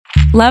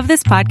Love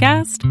this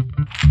podcast?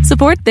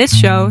 Support this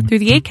show through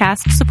the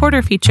Acast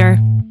supporter feature.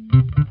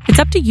 It's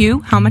up to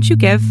you how much you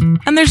give,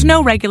 and there's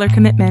no regular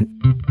commitment.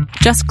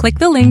 Just click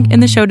the link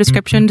in the show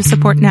description to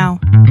support now.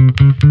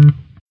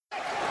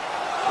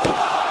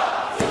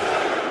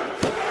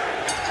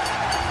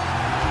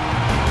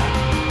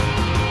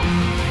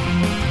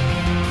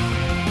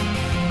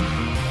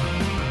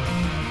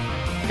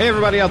 Hey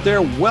everybody out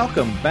there,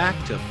 welcome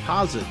back to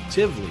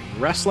Positively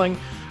Wrestling.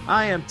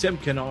 I am Tim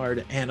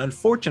Kennard, and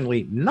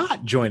unfortunately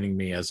not joining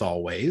me as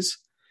always,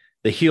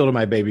 the heel to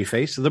my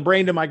babyface, the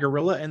brain to my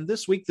gorilla, and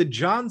this week the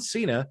John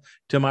Cena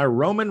to my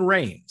Roman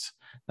Reigns.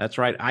 That's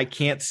right, I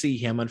can't see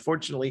him.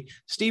 Unfortunately,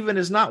 Steven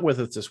is not with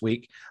us this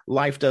week.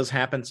 Life does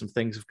happen, some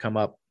things have come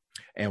up,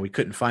 and we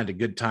couldn't find a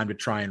good time to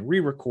try and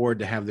re-record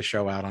to have the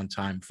show out on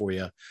time for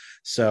you.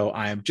 So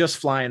I am just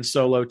flying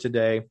solo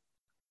today.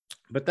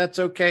 But that's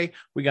okay.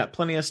 We got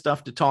plenty of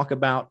stuff to talk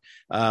about.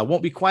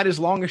 Won't be quite as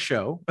long a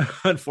show,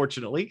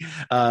 unfortunately,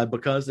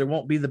 because there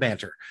won't be the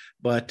banter.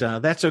 But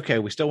that's okay.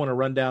 We still want to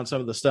run down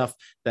some of the stuff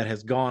that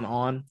has gone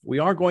on. We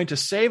are going to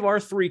save our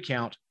 3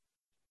 count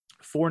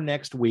for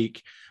next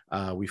week.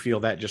 We feel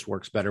that just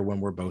works better when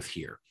we're both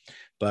here.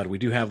 But we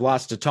do have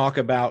lots to talk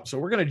about. So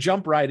we're going to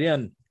jump right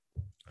in,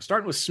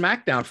 starting with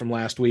SmackDown from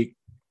last week.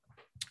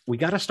 We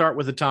got to start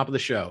with the top of the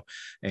show.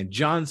 And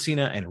John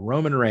Cena and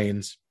Roman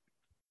Reigns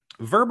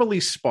verbally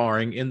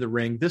sparring in the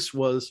ring. This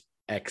was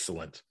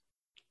excellent.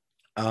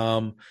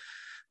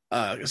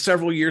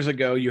 Several years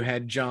ago, you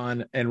had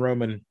John and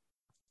Roman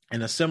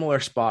in a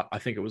similar spot. I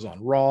think it was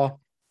on Raw,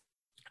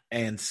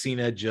 and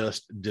Cena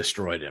just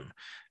destroyed him.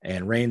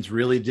 And Reigns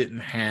really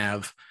didn't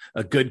have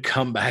a good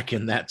comeback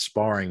in that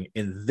sparring.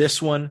 In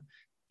this one,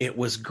 it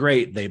was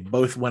great. They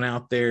both went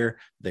out there.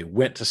 They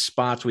went to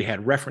spots. We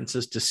had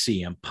references to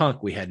CM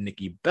Punk. We had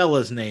Nikki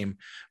Bella's name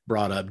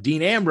brought up.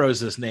 Dean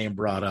Ambrose's name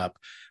brought up.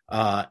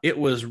 It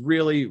was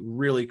really,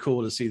 really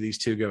cool to see these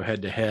two go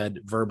head to head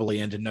verbally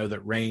and to know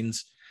that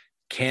Reigns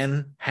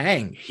can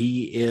hang.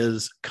 He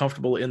is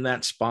comfortable in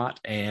that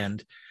spot,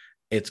 and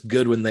it's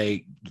good when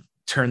they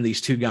turn these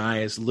two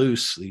guys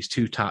loose, these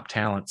two top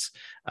talents,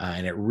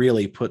 and it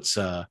really puts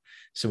some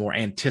more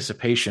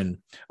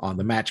anticipation on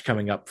the match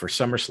coming up for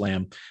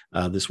SummerSlam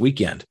this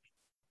weekend.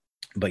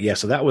 But yeah,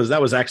 so that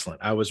was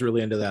excellent. I was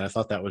really into that. I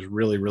thought that was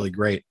really, really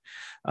great.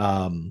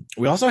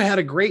 We also had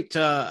a great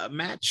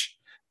match.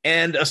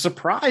 And a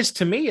surprise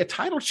to me, a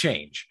title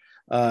change.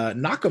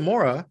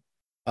 Nakamura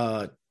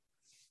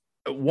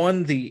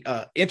won the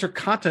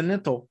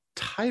Intercontinental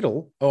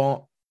title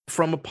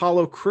from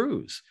Apollo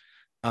Crews.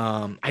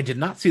 I did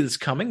not see this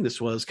coming.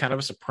 This was kind of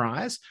a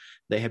surprise.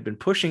 They had been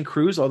pushing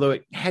Crews, although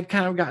it had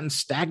kind of gotten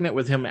stagnant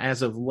with him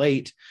as of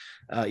late,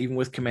 even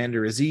with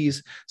Commander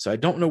Aziz. So I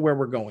don't know where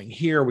we're going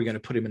here. Are we going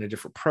to put him in a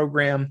different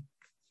program?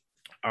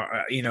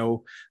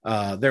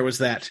 There was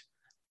that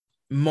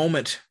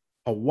moment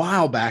a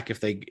while back, if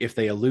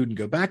they allude and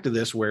go back to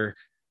this, where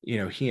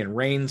he and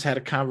Reigns had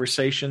a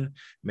conversation.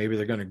 Maybe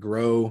they're going to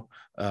grow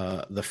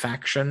the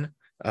faction.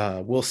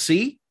 We'll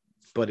see,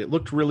 but it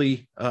looked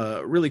really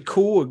really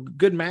cool. A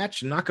good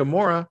match.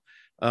 Nakamura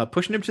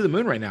pushing him to the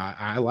moon right now.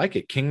 I like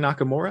it. King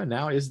Nakamura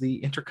now is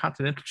the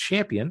Intercontinental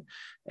Champion,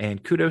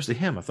 and kudos to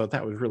him. I thought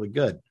that was really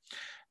good.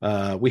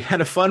 We had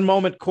a fun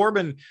moment.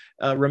 Corbin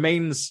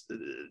remains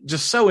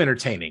just so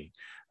entertaining.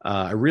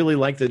 I really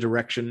like the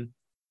direction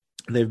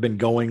they've been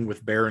going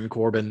with Baron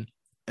Corbin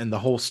and the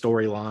whole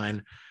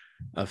storyline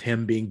of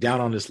him being down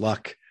on his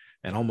luck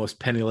and almost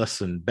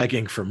penniless and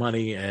begging for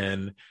money.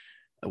 And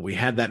we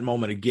had that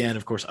moment again.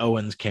 Of course,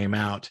 Owens came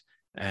out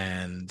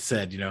and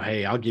said,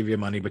 hey, I'll give you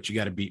money, but you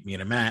got to beat me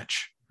in a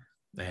match.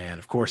 And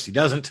of course he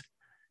doesn't.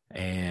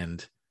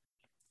 And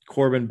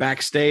Corbin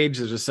backstage,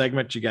 there's a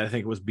segment, you got to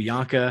think it was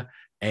Bianca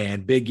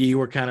and Big E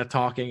were kind of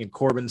talking, and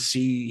Corbin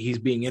he's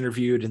being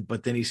interviewed,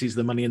 but then he sees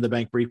the Money in the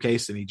Bank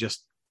briefcase and he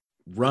just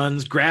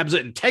runs, grabs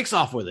it, and takes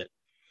off with it.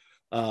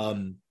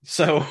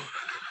 So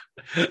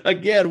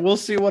again, we'll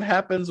see what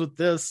happens with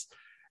this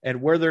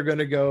and where they're going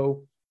to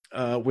go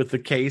with the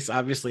case.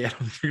 Obviously, I don't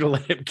think they're going to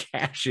let him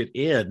cash it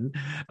in.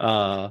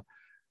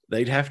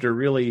 They'd have to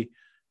really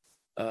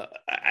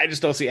I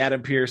just don't see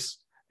Adam Pearce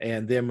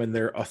and them and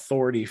their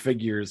authority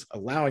figures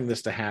allowing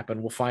this to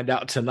happen. We'll find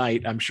out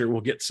tonight. I'm sure we'll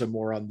get some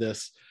more on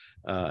this,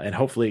 and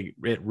hopefully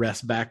it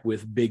rests back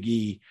with Big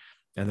E,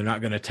 and they're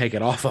not going to take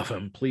it off of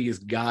him. Please,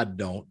 God,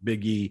 don't.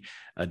 Big E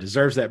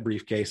deserves that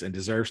briefcase and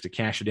deserves to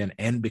cash it in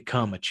and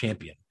become a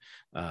champion.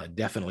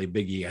 Definitely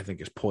Big E, I think,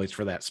 is poised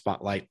for that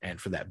spotlight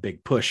and for that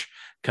big push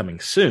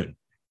coming soon.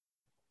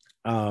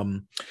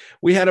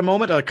 We had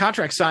a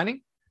contract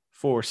signing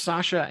for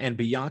Sasha and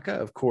Bianca.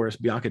 Of course,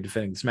 Bianca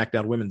defending the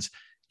SmackDown Women's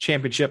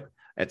Championship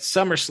at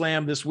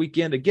SummerSlam this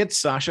weekend against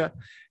Sasha.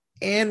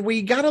 And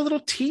we got a little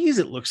tease,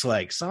 it looks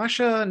like.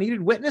 Sasha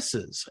needed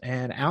witnesses,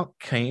 and out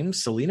came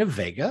Selena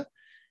Vega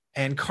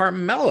and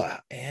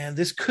Carmella. And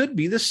this could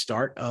be the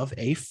start of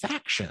a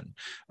faction,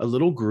 a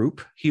little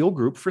group, heel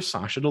group for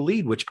Sasha to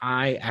lead, which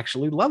I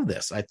actually love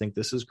this. I think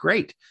this is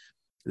great.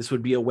 This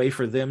would be a way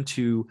for them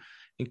to,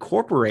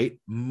 incorporate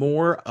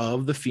more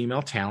of the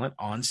female talent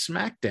on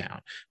SmackDown,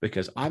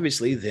 because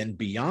obviously then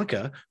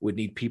Bianca would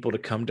need people to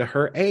come to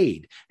her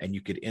aid, and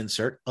you could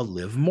insert a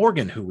Liv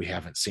Morgan, who we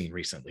haven't seen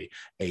recently,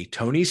 a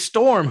Toni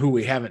Storm, who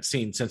we haven't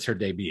seen since her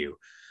debut.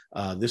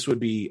 This would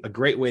be a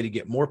great way to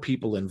get more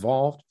people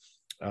involved.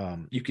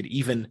 You could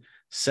even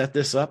set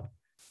this up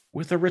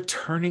with a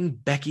returning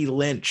Becky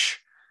Lynch.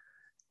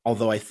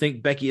 Although I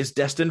think Becky is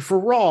destined for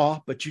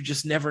Raw, but you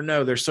just never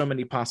know. There's so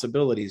many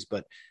possibilities.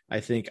 But I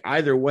think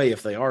either way,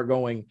 if they are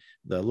going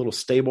the little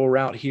stable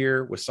route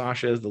here with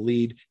Sasha as the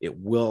lead, it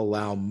will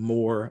allow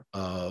more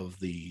of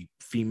the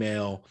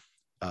female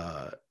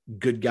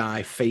good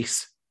guy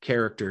face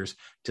characters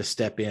to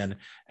step in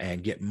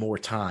and get more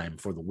time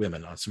for the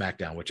women on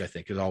SmackDown, which I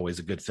think is always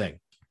a good thing.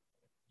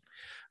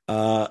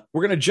 We're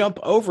going to jump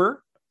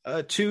over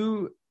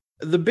to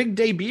the big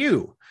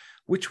debut,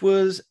 which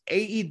was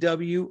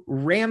AEW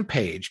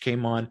Rampage.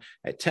 Came on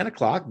at 10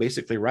 o'clock,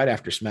 basically right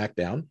after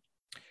SmackDown.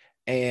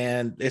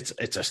 And it's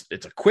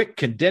a quick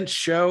condensed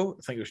show.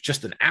 I think it was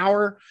just an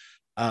hour.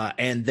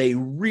 And they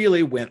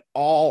really went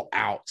all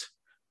out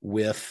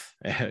with,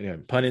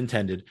 pun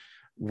intended,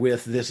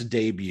 with this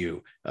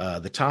debut.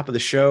 The top of the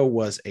show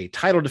was a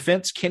title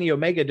defense. Kenny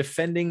Omega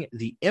defending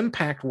the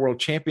Impact World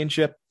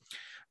Championship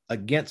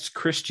against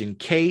Christian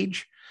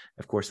Cage.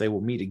 Of course, they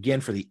will meet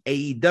again for the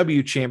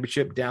AEW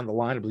Championship down the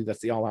line. I believe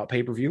that's the All Out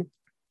pay-per-view.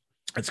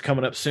 It's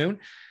coming up soon.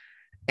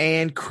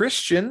 And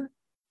Christian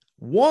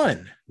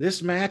won.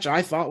 This match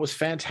I thought was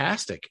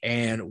fantastic.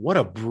 And what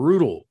a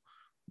brutal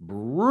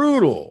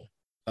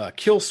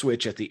kill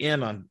switch at the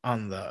end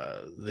on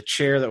the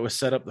chair that was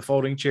set up, the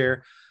folding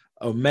chair.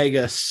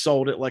 Omega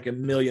sold it like $1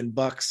 million.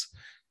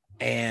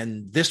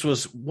 And this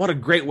was, what a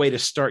great way to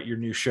start your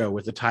new show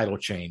with the title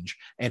change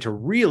and to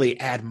really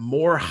add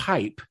more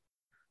hype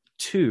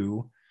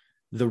to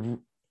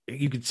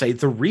you could say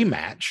the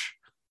rematch,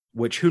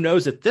 which who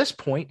knows at this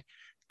point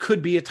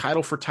could be a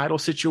title for title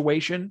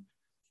situation.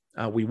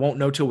 We won't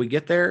know till we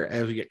get there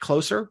as we get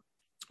closer,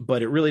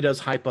 but it really does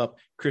hype up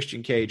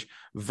Christian Cage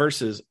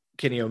versus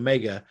Kenny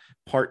Omega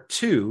part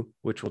 2,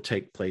 which will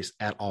take place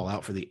at All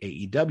Out for the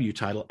AEW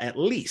title at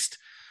least.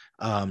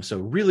 So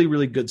really,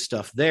 really good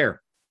stuff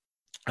there.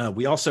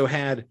 We also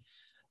had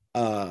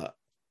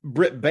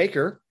Britt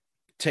Baker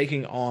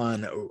taking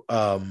on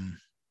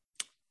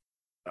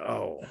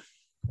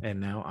and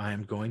now I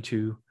am going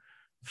to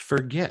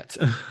forget.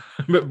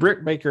 But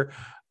Britt Baker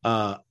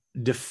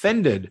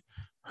defended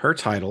her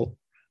title.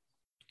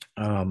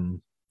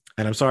 And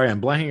I'm sorry,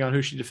 I'm blanking on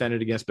who she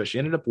defended against, but she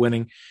ended up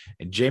winning.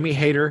 And Jamie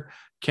Hayter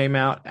came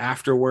out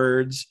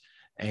afterwards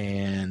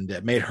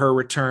and made her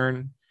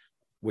return,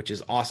 which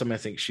is awesome. I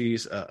think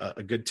she's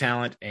a good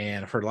talent,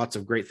 and I've heard lots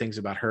of great things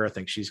about her. I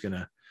think she's going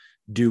to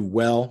do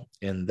well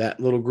in that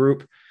little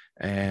group.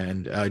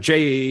 And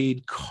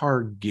Jade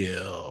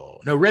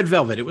Cargill. No, Red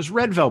Velvet. It was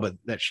Red Velvet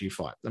that she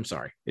fought. I'm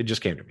sorry. It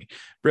just came to me.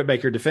 Britt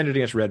Baker defended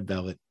against Red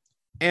Velvet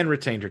and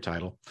retained her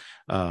title.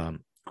 Of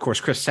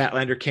course, Chris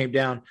Statlander came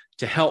down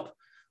to help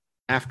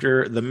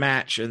after the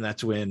match, and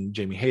that's when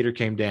Jamie Hayter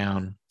came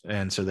down,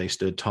 and so they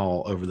stood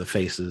tall over the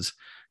faces.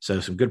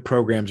 So some good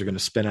programs are going to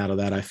spin out of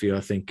that, I feel.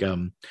 I think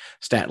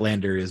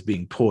Statlander is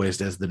being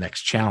poised as the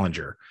next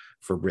challenger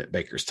for Britt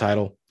Baker's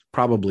title,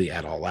 probably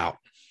at All Out.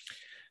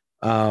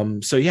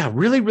 So yeah,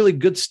 really, really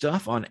good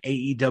stuff on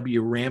AEW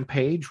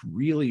Rampage.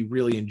 Really,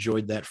 really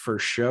enjoyed that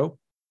first show.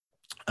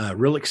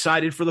 Real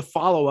excited for the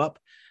follow-up.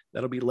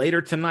 That'll be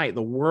later tonight.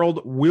 The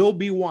world will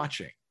be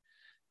watching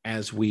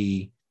as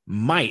we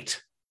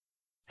might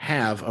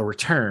have a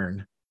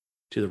return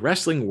to the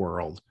wrestling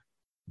world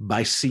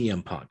by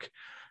CM Punk.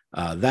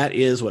 That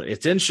is what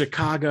it's in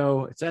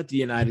Chicago. It's at the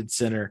United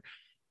Center.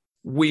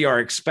 We are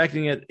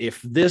expecting it.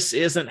 If this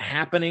isn't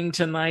happening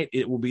tonight,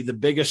 it will be the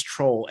biggest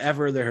troll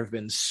ever. There have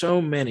been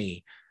so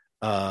many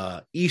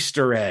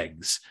Easter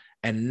eggs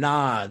and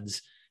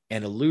nods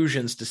and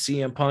allusions to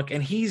CM Punk,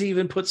 and he's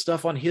even put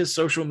stuff on his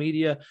social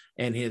media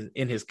and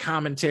in his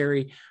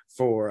commentary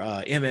for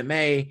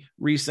MMA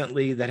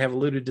recently that have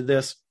alluded to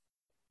this.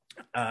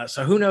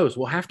 So who knows?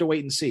 We'll have to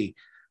wait and see.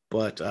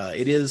 But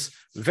it is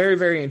very,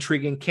 very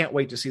intriguing. Can't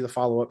wait to see the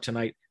follow-up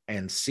tonight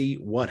and see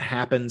what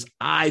happens.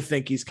 I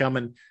think he's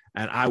coming,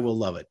 and I will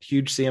love it.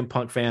 Huge CM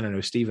Punk fan. I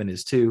know Steven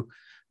is too.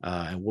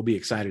 And we'll be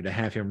excited to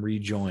have him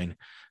rejoin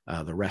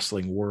the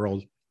wrestling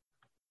world.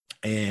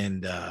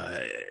 And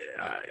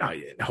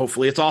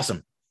hopefully it's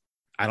awesome.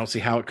 I don't see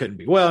how it couldn't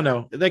be. Well,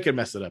 no, they could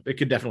mess it up. It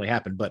could definitely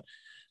happen, but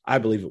I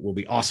believe it will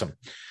be awesome.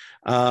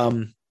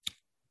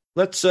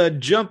 Let's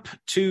jump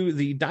to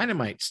the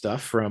Dynamite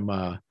stuff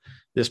from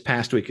this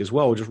past week as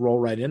well. We'll just roll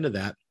right into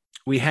that.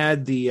 We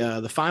had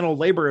the final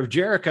Labor of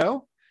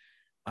Jericho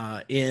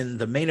in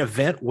the main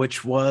event,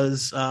 which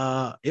was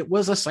it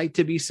was a sight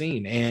to be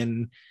seen.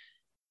 And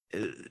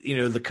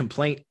the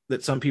complaint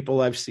that some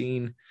people I've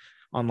seen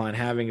online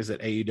having is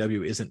that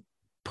AEW isn't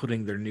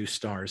putting their new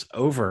stars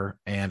over.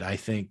 And I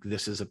think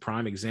this is a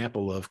prime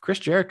example of Chris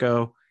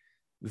Jericho,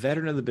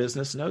 veteran of the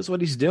business, knows what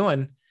he's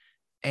doing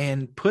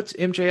and puts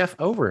MJF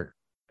over,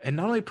 and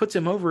not only puts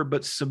him over,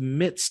 but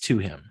submits to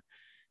him.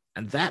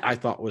 And that I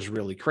thought was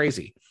really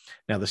crazy.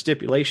 Now, the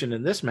stipulation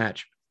in this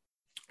match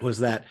was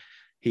that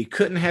he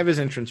couldn't have his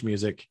entrance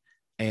music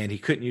and he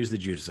couldn't use the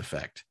Judas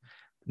effect.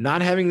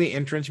 Not having the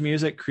entrance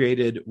music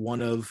created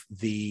one of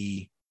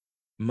the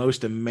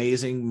most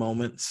amazing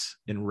moments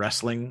in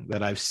wrestling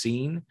that I've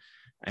seen.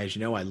 As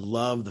you know, I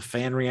love the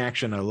fan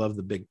reaction. I love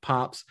the big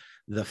pops.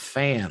 The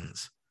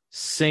fans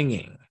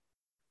singing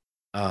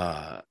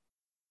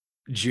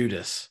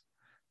Judas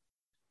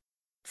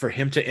for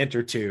him to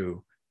enter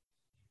to.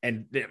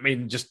 And I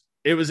mean, just,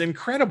 it was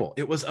incredible.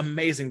 It was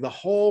amazing. The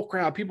whole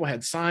crowd, people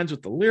had signs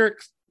with the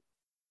lyrics.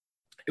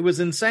 It was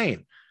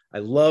insane. I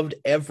loved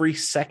every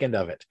second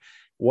of it.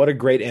 What a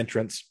great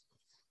entrance.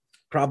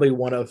 Probably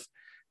one of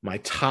my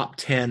top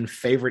 10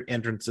 favorite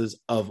entrances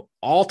of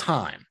all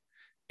time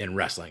in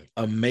wrestling.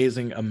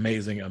 Amazing,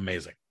 amazing,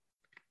 amazing.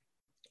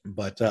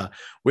 But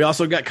we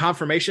also got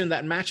confirmation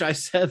that match I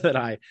said that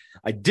I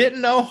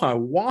didn't know I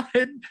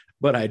wanted,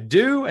 but I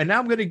do. And now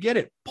I'm going to get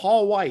it.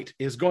 Paul White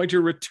is going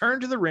to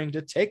return to the ring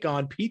to take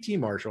on QT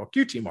Marshall.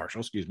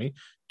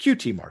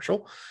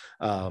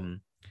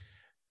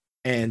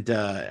 And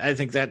I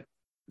think that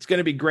it's going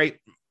to be great.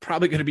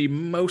 Probably going to be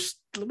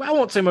I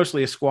won't say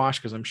mostly a squash,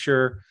 because I'm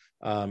sure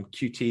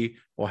QT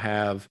will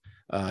have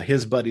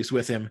his buddies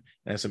with him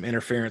and some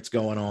interference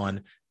going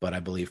on. But I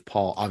believe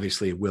Paul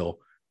obviously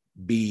will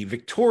be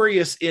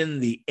victorious in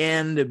the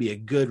end. It'd be a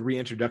good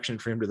reintroduction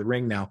for him to the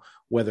ring. Now,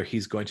 whether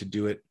he's going to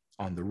do it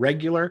on the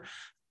regular,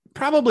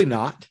 probably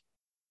not.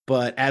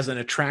 But as an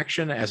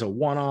attraction, as a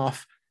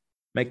one-off,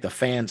 make the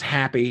fans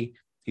happy.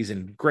 He's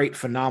in great,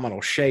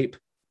 phenomenal shape.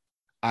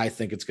 I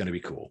think it's going to be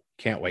cool.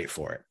 Can't wait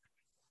for it.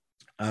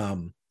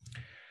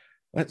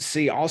 Let's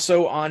see.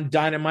 Also on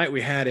Dynamite,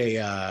 we had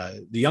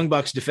the Young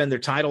Bucks defend their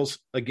titles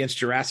against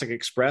Jurassic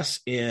Express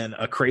in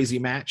a crazy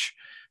match.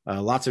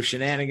 Lots of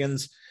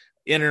shenanigans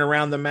in and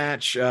around the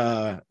match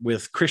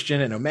with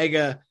Christian and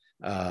Omega.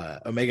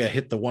 Omega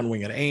hit the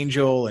one-winged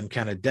angel and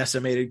kind of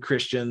decimated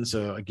Christian.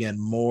 So again,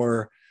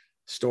 more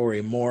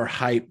story, more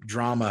hype,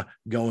 drama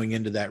going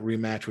into that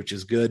rematch, which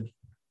is good.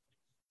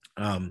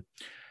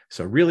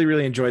 So really,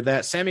 really enjoyed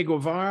that. Sammy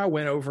Guevara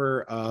went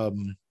over,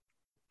 and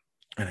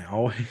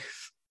I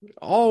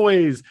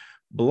always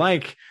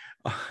blank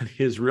on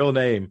his real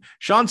name,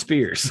 Shawn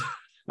Spears.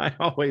 I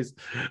always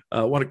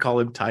want to call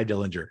him Ty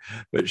Dillinger,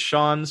 but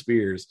Shawn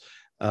Spears,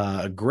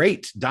 a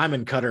great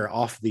diamond cutter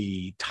off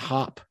the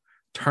top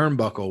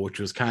turnbuckle, which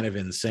was kind of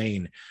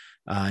insane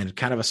and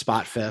kind of a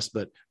spot fest,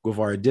 but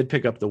Guevara did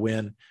pick up the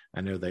win.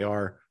 I know they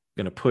are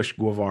going to push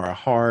Guevara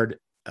hard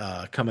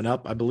coming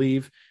up, I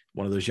believe.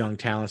 One of those young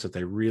talents that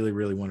they really,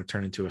 really want to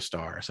turn into a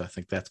star. So I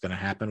think that's going to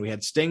happen. We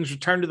had Sting's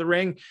return to the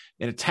ring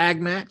in a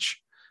tag match.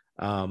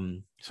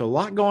 So a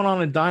lot going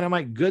on in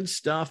Dynamite, good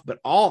stuff, but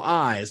all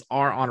eyes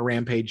are on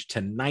Rampage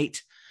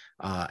tonight.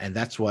 And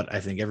that's what I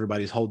think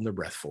everybody's holding their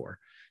breath for,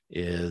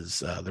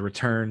 is the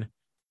return,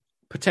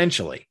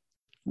 potentially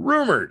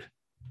rumored,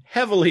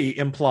 heavily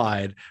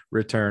implied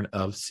return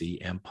of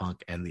CM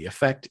Punk and the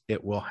effect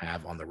it will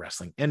have on the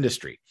wrestling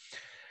industry.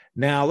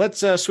 Now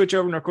let's switch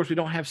over. And of course we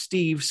don't have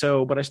Steve,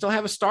 but I still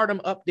have a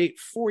Stardom update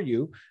for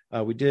you.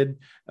 We did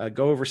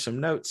go over some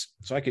notes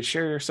so I could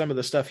share some of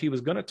the stuff he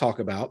was going to talk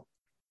about.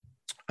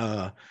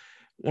 One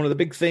of the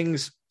big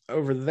things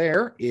over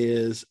there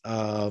is,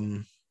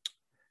 Mai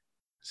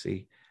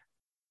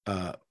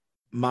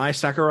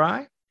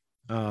Sakurai.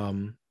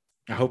 I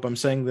hope I'm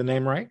saying the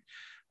name right.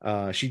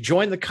 She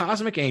joined the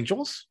Cosmic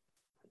Angels,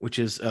 which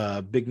is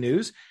big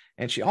news.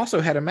 And she also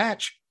had a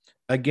match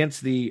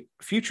against the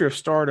Future of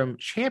Stardom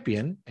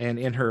champion. And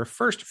in her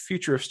first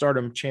Future of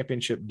Stardom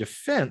championship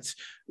defense,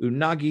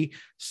 Unagi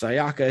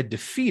Sayaka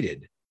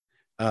defeated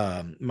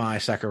Mai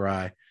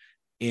Sakurai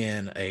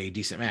in a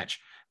decent match.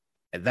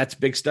 And that's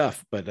big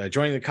stuff. But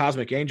joining the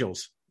Cosmic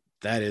Angels,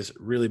 that is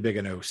really big.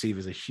 I know Steve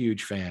is a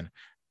huge fan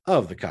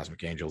of the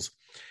Cosmic Angels.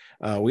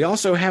 We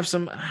also have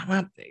some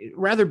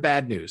rather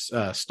bad news.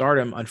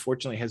 Stardom,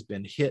 unfortunately, has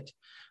been hit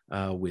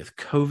with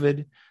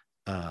COVID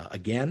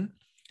again.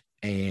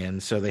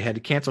 And so they had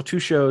to cancel 2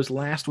 shows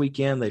last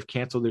weekend. They've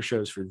canceled their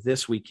shows for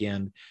this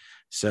weekend.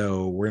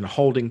 So we're in a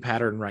holding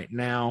pattern right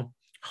now.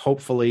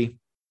 Hopefully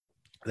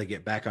they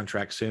get back on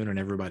track soon and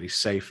everybody's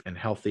safe and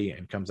healthy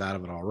and comes out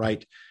of it all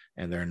right.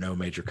 And there are no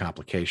major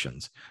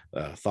complications.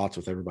 Thoughts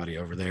with everybody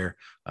over there.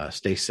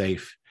 Stay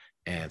safe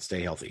and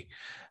stay healthy.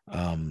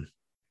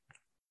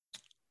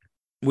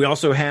 We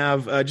also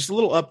have just a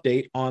little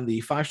update on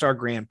the 5-Star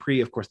Grand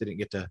Prix. Of course, they didn't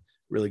get to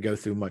really go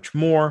through much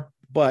more,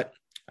 but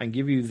I can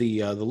give you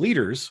the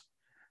leaders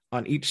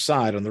on each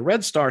side. On the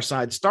Red Star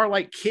side,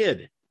 Starlight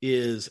Kid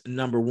is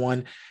number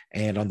 1,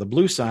 and on the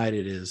blue side,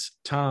 it is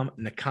Tom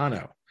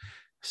Nakano.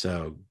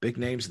 So big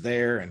names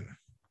there, and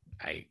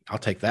I'll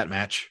take that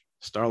match.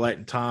 Starlight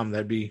and Tom,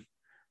 that'd be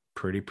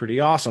pretty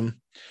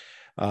awesome.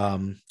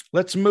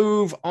 Let's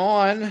move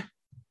on.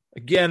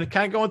 Again,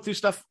 kind of going through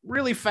stuff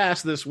really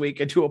fast this week.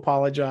 I do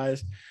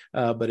apologize,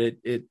 but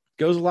it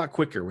goes a lot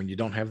quicker when you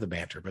don't have the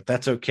banter, but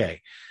that's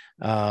okay.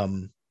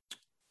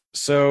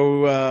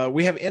 So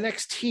we have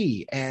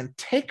NXT and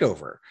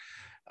TakeOver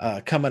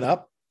coming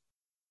up.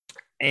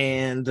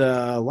 And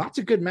lots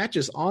of good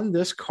matches on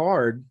this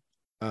card.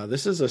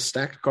 This is a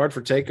stacked card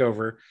for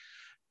TakeOver.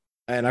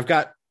 And I've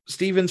got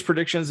Steven's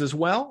predictions as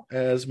well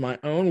as my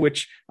own,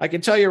 which I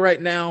can tell you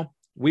right now,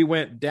 we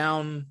went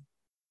down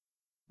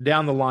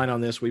the line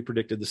on this. We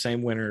predicted the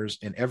same winners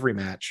in every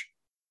match.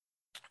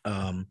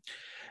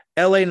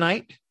 LA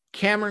Knight,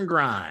 Cameron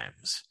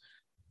Grimes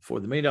for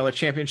the $1 Million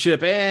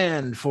Championship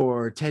and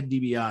for Ted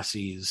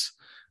DiBiase's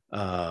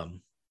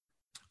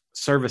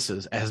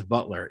services as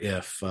Butler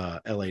if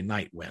LA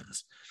Knight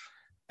wins.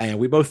 And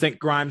we both think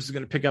Grimes is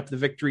going to pick up the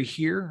victory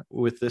here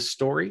with this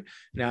story.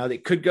 Now, they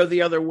could go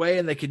the other way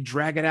and they could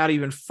drag it out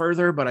even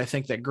further, but I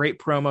think that great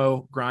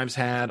promo Grimes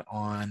had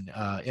on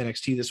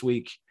NXT this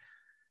week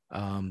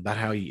about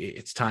how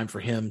it's time for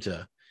him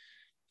to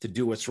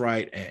do what's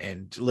right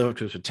and to live up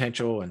to his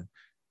potential and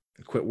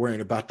quit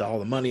worrying about all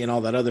the money and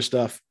all that other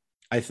stuff.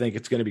 I think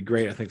it's going to be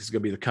great. I think this is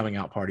going to be the coming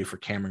out party for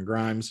Cameron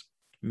Grimes.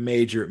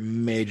 Major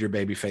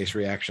babyface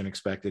reaction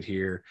expected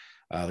here.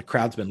 The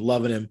crowd's been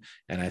loving him,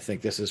 and I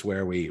think this is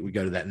where we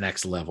go to that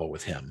next level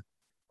with him.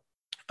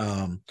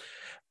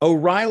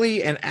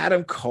 O'Reilly and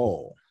Adam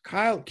Cole.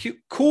 Kyle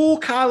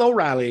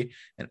O'Reilly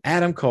and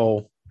Adam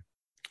Cole,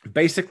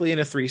 basically in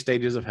a 3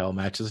 stages of hell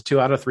match. It's a 2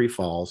 out of 3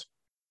 falls.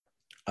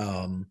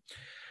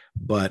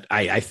 But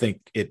I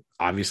think it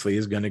obviously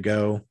is going to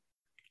go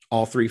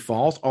all 3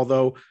 falls,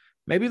 although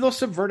maybe they'll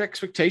subvert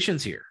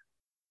expectations here.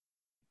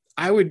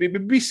 It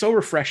would be so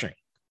refreshing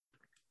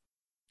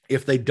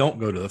if they don't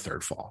go to the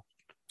 3rd fall,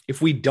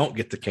 if we don't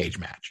get the cage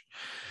match.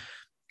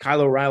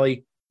 Kyle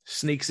O'Reilly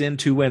sneaks in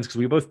 2 wins because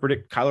we both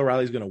predict Kyle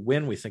O'Reilly is going to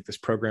win. We think this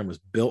program was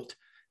built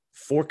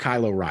for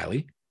Kyle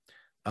O'Reilly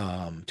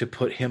to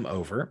put him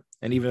over.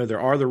 And even though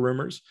there are the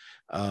rumors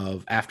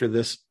of after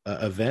this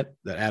event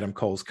that Adam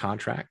Cole's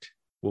contract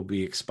will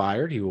be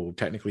expired, he will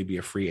technically be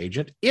a free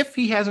agent if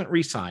he hasn't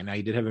re-signed. Now,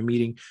 he did have a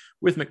meeting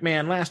with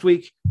McMahon last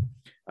week.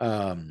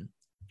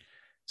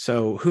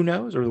 So who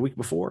knows, or the week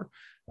before,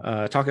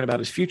 talking about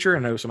his future. I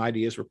know some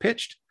ideas were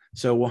pitched,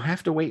 so we'll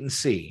have to wait and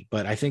see.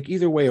 But I think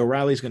either way,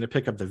 O'Reilly's going to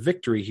pick up the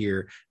victory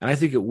here. And I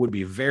think it would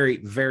be very,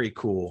 very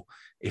cool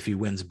if he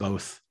wins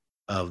both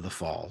of the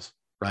falls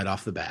right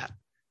off the bat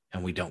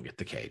and we don't get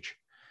the cage.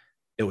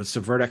 It would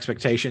subvert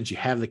expectations. You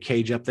have the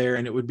cage up there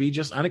and it would be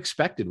just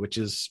unexpected, which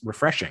is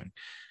refreshing.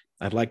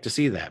 I'd like to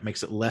see that.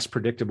 Makes it less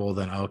predictable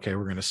than, okay,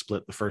 we're going to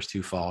split the first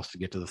 2 falls to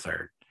get to the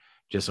 3rd,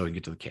 just so we can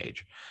get to the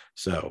cage.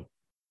 So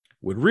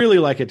would really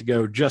like it to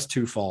go just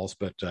 2 falls,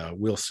 but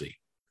we'll see.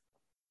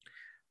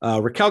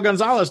 Raquel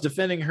Gonzalez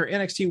defending her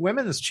NXT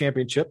Women's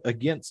Championship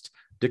against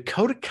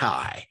Dakota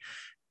Kai.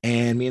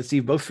 And me and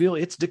Steve both feel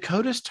it's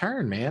Dakota's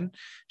turn, man.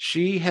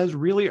 She has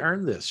really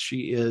earned this.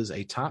 She is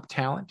a top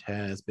talent,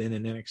 has been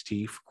in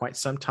NXT for quite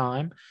some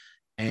time,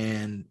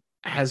 and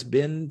has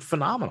been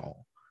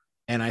phenomenal.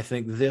 And I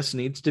think this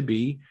needs to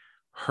be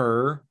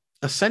her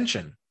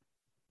ascension.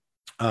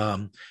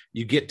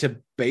 You get to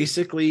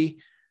basically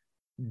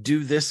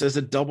do this as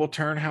a double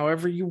turn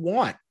however you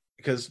want,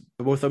 because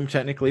both of them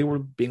technically were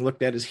being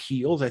looked at as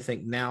heels. I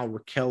think now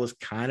Raquel is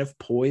kind of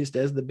poised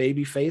as the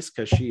baby face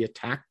because she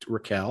attacked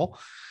Raquel,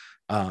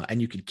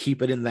 and you could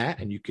keep it in that,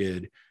 and you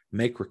could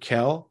make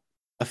Raquel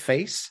a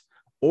face,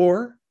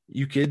 or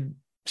you could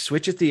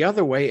switch it the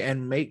other way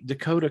and make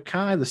Dakota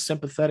Kai the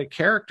sympathetic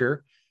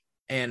character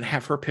and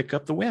have her pick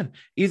up the win.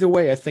 Either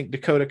way, I think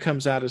Dakota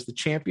comes out as the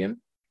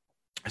champion.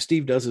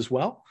 Steve does as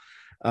well.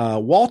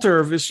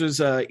 Walter versus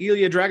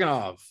Ilya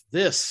Dragunov.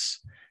 This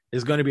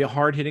is going to be a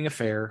hard-hitting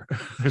affair.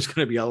 There's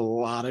going to be a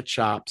lot of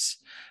chops,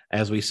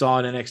 as we saw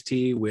in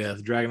NXT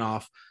with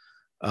Dragunov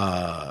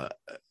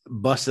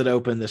busted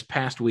open this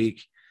past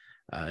week.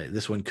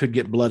 This one could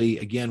get bloody.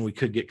 Again, we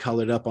could get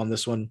colored up on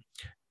this one.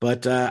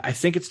 But I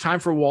think it's time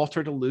for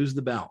Walter to lose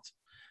the belt.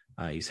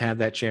 He's had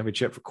that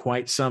championship for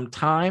quite some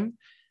time,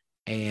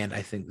 and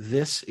I think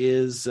this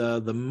is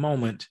the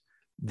moment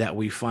that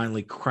we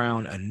finally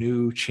crown a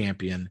new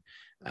champion.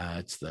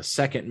 It's the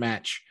 2nd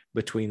match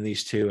between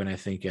these two, and I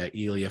think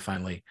Ilya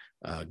finally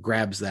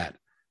grabs that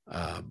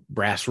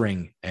brass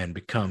ring and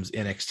becomes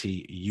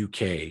NXT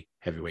UK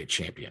heavyweight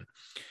champion.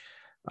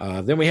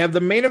 Then we have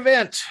the main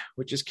event,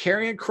 which is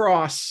Karrion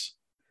Kross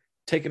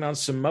taking on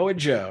Samoa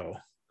Joe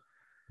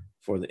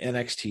for the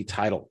NXT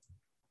title.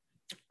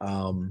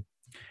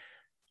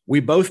 We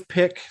both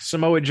pick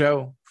Samoa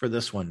Joe for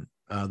this one.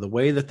 The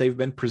way that they've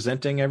been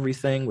presenting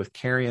everything with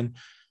Karrion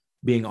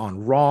being on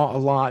Raw a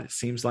lot, it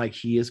seems like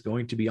he is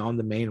going to be on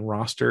the main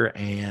roster.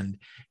 And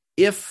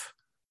if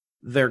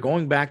they're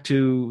going back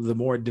to the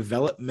more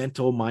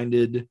developmental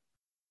minded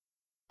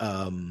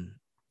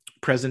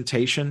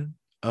presentation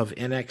of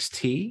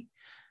NXT,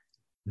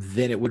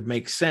 then it would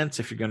make sense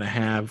if you're going to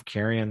have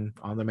Karrion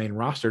on the main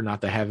roster,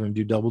 not to have him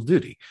do double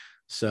duty.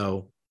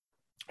 So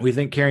we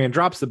think Karrion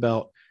drops the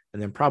belt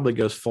and then probably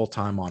goes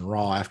full-time on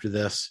Raw after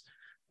this.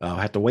 I'll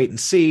have to wait and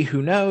see.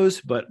 Who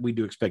knows? But we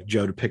do expect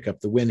Joe to pick up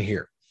the win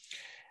here.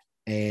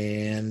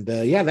 And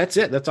that's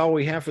it. That's all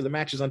we have for the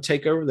matches on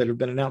TakeOver that have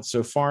been announced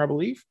so far, I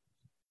believe.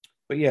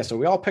 But yeah, so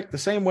we all picked the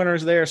same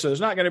winners there. So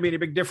there's not going to be any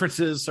big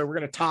differences. So we're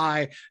going to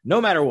tie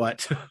no matter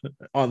what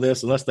on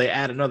this, unless they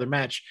add another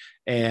match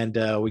and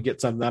we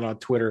get something out on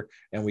Twitter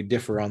and we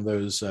differ on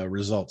those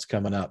results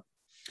coming up.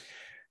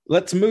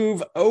 Let's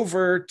move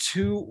over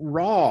to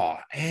Raw.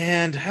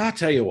 And I'll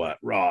tell you what,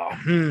 Raw.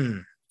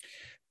 We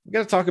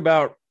got to talk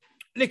about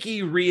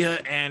Nikki, Rhea,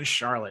 and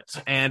Charlotte.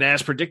 And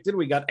as predicted,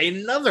 we got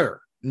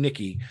another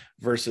Nikki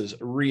versus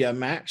Rhea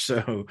match.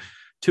 So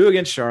 2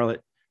 against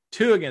Charlotte,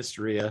 2 against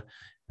Rhea.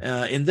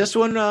 In this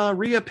one,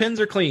 Rhea pins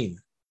her clean.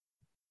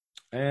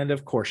 And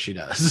of course she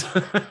does.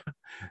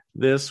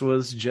 This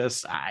was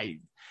just, I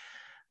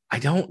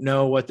don't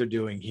know what they're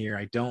doing here.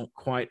 I don't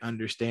quite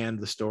understand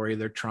the story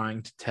they're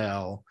trying to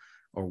tell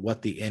or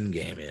what the end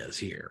game is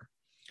here.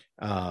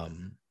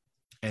 And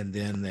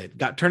then it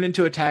got turned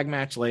into a tag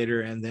match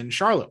later, and then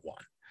Charlotte won.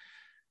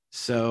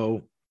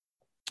 So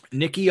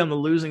Nikki on the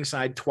losing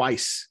side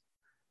twice.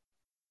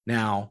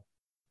 Now,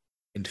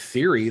 in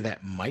theory,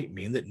 that might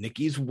mean that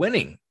Nikki's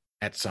winning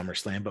at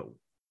SummerSlam, but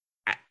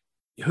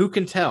who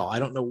can tell? I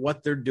don't know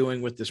what they're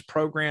doing with this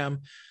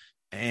program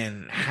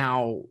and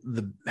how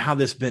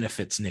this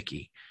benefits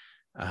Nikki.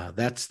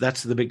 That's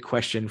the big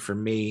question for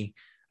me.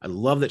 I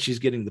love that she's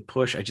getting the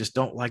push. I just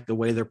don't like the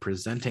way they're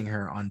presenting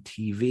her on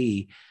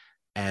TV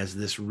as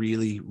this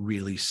really,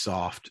 really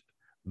soft,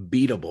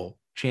 beatable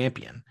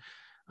champion.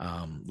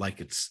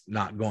 Like it's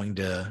not going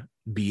to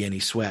be any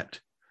sweat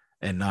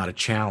and not a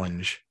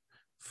challenge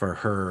for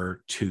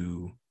her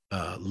to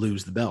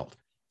lose the belt.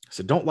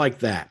 So don't like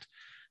that.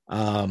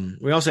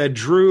 We also had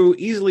Drew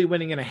easily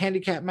winning in a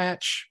handicap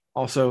match.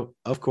 Also,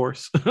 of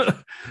course,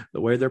 the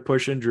way they're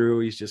pushing Drew,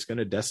 he's just going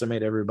to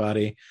decimate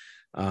everybody.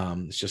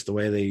 It's just the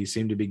way they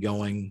seem to be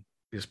going,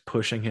 just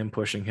pushing him.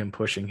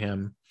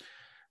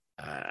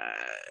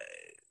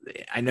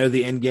 I know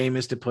the end game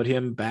is to put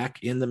him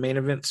back in the main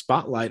event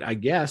spotlight, I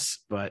guess,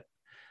 but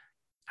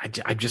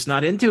I'm just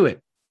not into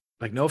it.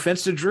 Like, no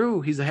offense to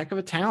Drew. He's a heck of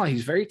a talent.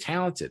 He's very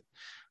talented,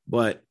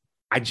 but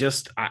I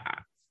just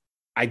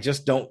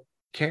don't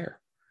care.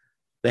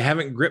 They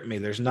haven't gripped me.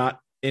 There's not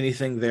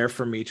anything there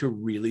for me to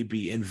really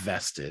be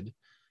invested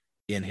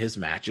in his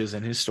matches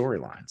and his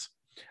storylines.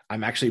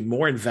 I'm actually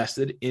more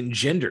invested in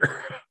Jinder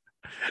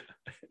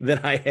than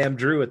I am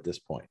Drew at this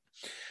point.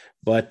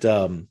 But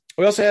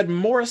we also had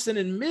Morrison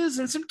and Miz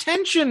and some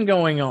tension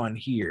going on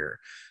here.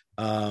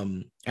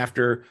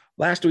 After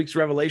last week's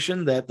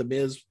revelation that the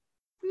Miz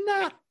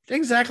not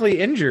exactly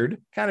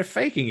injured, kind of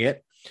faking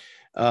it.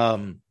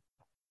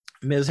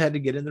 Miz had to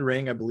get in the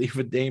ring, I believe,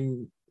 with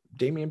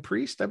Damian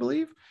Priest, I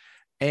believe.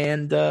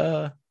 And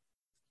or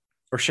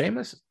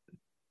Sheamus.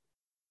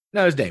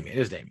 No, it was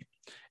Damian.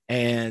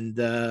 And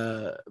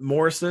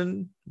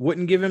Morrison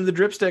wouldn't give him the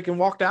dripstick and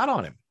walked out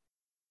on him,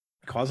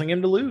 causing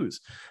him to lose.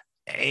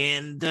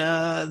 And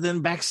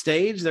then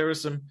backstage, there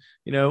was some,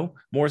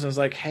 Morrison's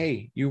like,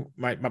 hey,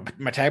 my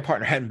tag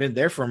partner hadn't been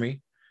there for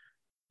me.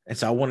 And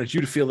so I wanted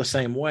you to feel the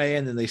same way.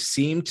 And then they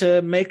seem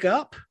to make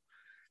up.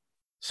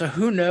 So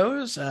who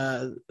knows?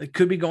 It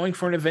could be going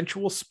for an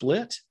eventual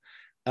split.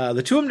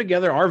 The two of them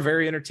together are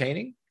very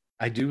entertaining.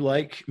 I do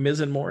like Miz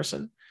and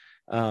Morrison.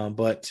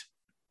 But,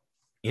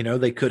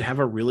 they could have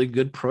a really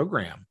good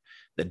program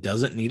that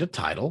doesn't need a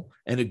title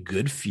and a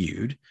good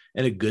feud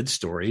and a good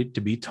story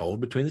to be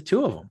told between the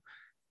two of them.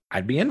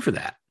 I'd be in for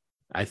that.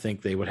 I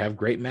think they would have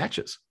great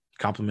matches,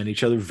 complement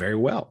each other very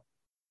well.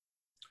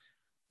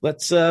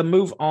 Let's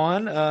move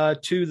on to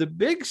two of the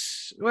big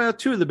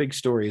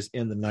stories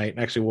in the night.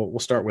 Actually, we'll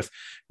start with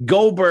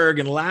Goldberg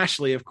and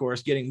Lashley, of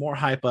course, getting more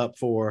hype up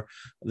for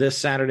this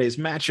Saturday's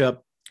matchup.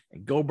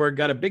 Goldberg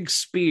got a big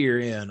spear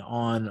in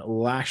on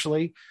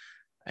Lashley,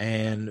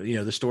 and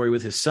the story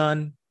with his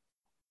son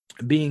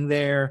being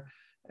there.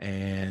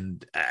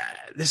 And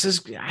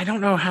I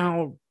don't know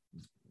how.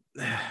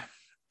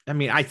 I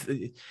mean,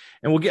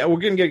 we're going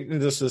to get into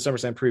this to the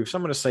SummerSlam preview, so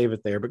I'm going to save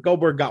it there. But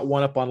Goldberg got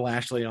one up on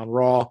Lashley on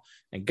Raw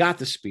and got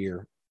the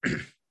spear.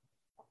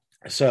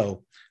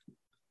 So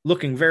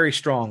looking very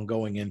strong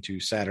going into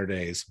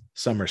Saturday's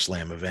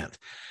SummerSlam event.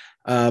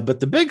 But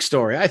the big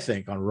story, I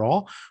think, on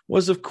Raw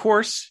was, of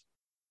course,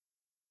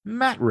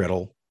 Matt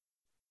Riddle,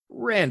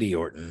 Randy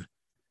Orton.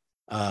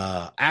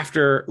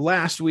 After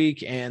last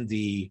week and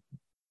the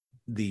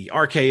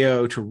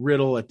RKO to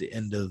Riddle at the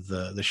end of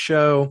the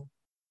show,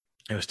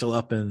 it was still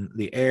up in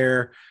the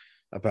air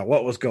about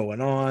what was going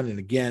on. And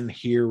again,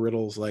 here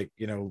Riddle's like,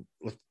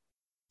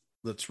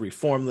 let's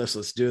reform this.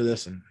 Let's do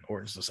this. And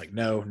Orton's just like,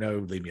 no,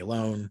 leave me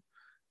alone.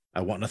 I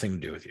want nothing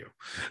to do with you,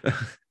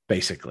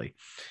 basically.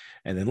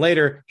 And then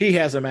later he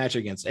has a match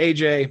against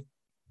AJ.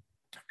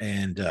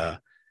 And of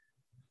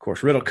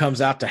course, Riddle comes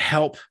out to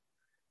help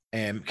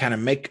and kind of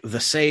make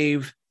the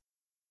save.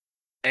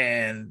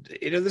 And,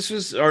 I think it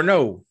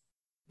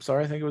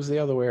was the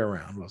other way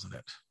around, wasn't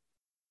it?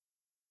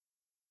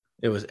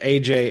 It was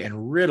AJ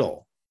and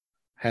Riddle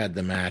had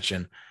the match,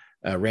 and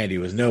Randy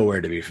was nowhere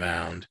to be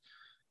found.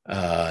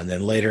 And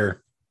then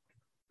later,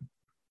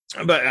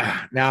 but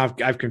now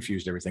I've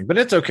confused everything, but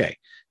it's okay.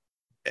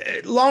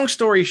 Long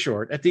story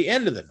short, at the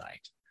end of the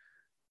night,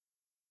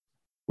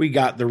 we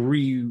got the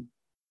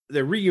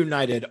the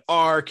reunited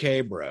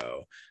RK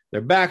Bro.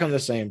 They're back on the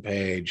same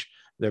page.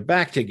 They're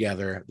back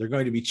together. They're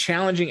going to be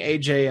challenging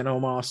AJ and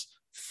Omos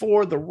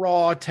for the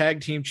Raw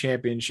Tag Team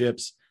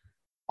Championships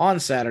on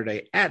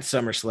Saturday at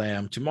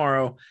SummerSlam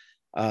tomorrow.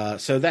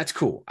 So that's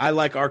cool. I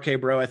like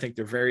RK Bro. I think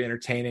they're very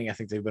entertaining. I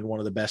think they've been one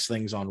of the best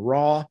things on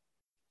Raw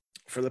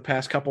for the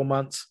past couple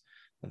months.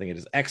 I think it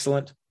is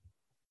excellent.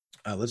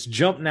 Let's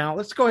jump now.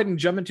 Let's go ahead and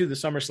jump into the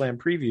SummerSlam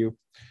preview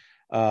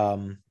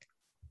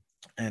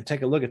and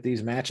take a look at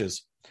these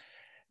matches.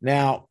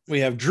 Now,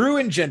 we have Drew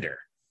and Jinder.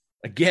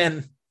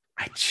 Again,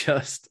 I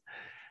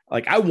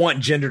want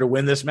Jinder to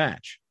win this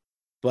match,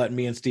 but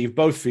me and Steve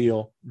both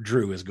feel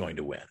Drew is going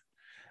to win.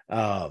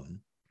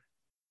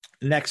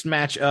 Next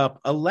match up,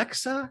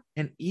 Alexa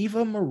and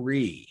Eva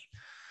Marie.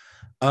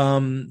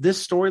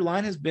 This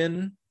storyline has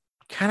been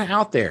kind of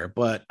out there,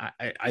 but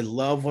I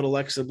love what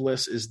Alexa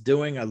Bliss is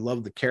doing. I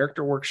love the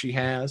character work she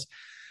has.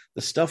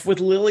 The stuff with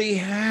Lily,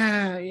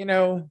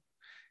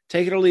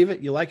 take it or leave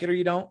it. You like it or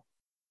you don't.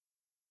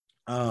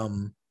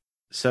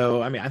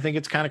 So, I mean, I think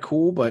it's kind of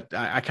cool, but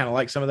I kind of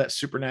like some of that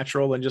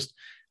supernatural and just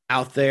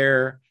out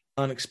there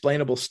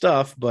unexplainable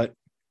stuff, but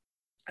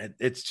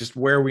it's just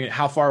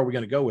how far are we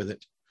going to go with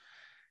it?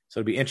 So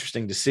it'd be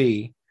interesting to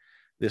see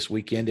this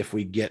weekend if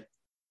we get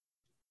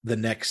the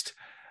next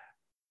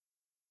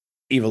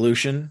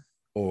evolution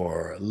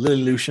or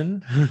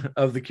Lilution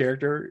of the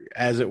character,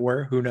 as it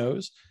were. Who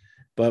knows?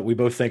 But we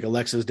both think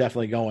Alexa's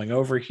definitely going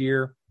over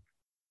here.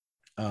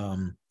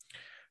 I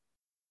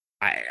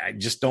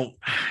just don't.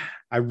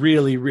 I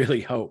really, really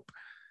hope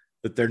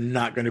that they're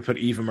not going to put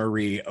Eva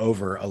Marie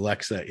over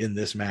Alexa in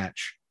this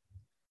match.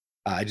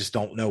 I just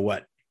don't know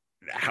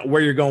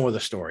where you're going with the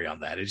story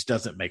on that. It just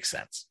doesn't make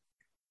sense.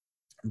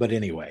 But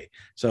anyway,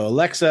 so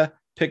Alexa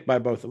picked by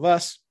both of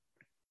us.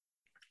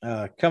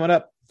 Coming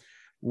up,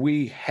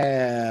 we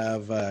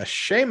have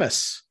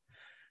Sheamus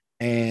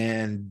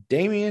and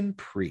Damian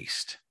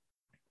Priest.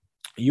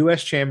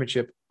 U.S.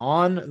 Championship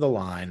on the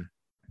line.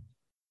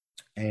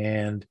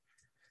 And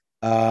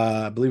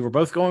I believe we're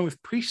both going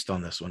with Priest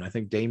on this one. I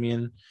think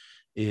Damian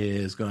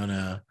is going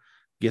to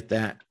get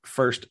that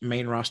first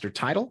main roster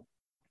title.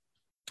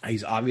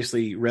 He's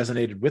obviously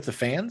resonated with the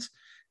fans,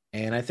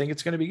 and I think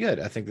it's going to be good.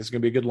 I think this is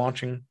going to be a good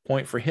launching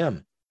point for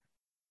him.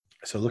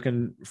 So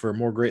looking for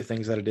more great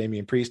things out of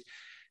Damian Priest.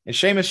 And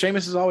Sheamus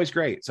is always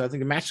great. So I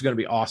think the match is going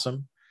to be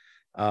awesome.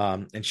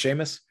 And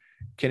Sheamus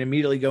can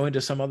immediately go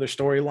into some other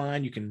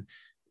storyline. You can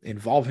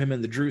involve him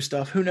in the Drew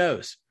stuff. Who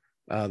knows?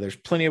 There's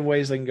plenty of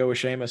ways they can go with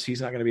Sheamus.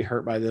 He's not going to be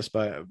hurt by this,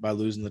 by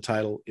losing the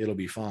title. It'll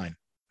be fine.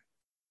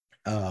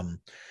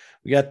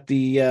 We got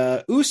the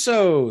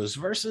Usos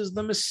versus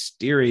the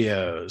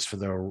Mysterios for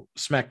the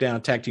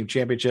SmackDown Tag Team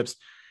Championships.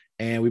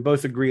 And we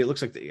both agree. It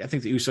looks like I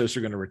think the Usos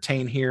are going to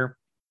retain here.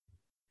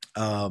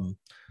 I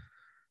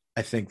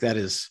think that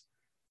is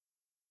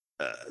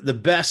the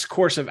best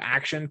course of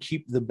action.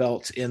 Keep the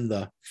belts in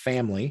the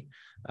family.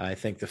 I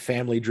think the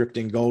family dripped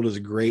in gold is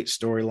a great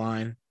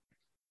storyline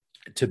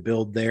to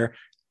build there.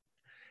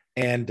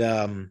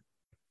 And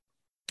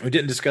we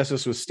didn't discuss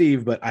this with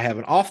Steve, but I have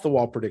an off the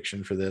wall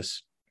prediction for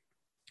this,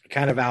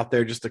 kind of out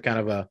there, just a kind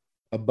of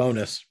a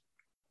bonus,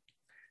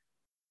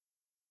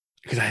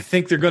 because I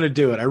think they're going to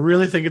do it. I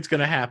really think it's going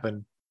to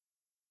happen.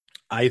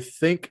 I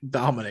think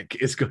Dominic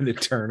is going to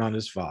turn on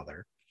his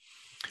father.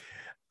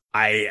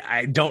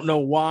 I don't know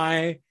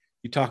why.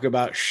 You talk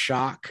about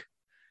shock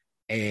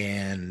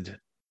and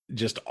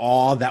just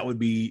awe. That would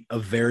be a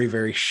very,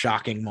 very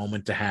shocking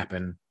moment to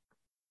happen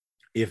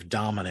if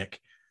Dominic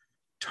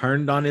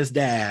turned on his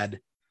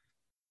dad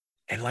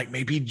and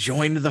maybe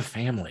joined the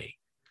family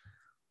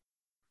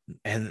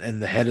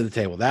and the head of the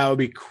table. That would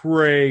be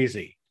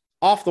crazy.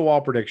 Off the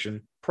wall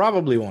prediction.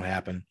 Probably won't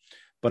happen,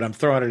 but I'm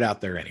throwing it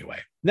out there anyway.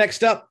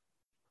 Next up,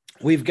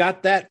 we've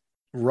got that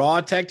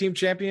Raw Tag Team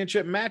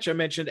Championship match. I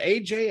mentioned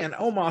AJ and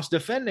Omos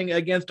defending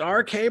against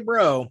RK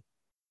Bro.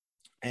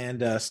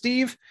 And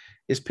Steve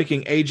is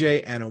picking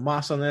AJ and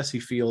Omos on this. He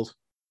feels,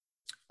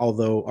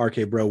 although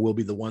RK Bro will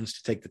be the ones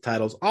to take the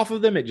titles off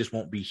of them, it just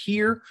won't be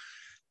here.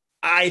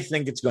 I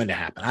think it's going to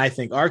happen. I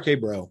think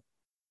RK Bro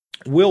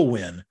will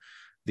win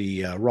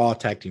the Raw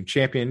Tag Team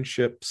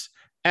Championships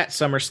at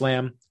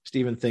SummerSlam.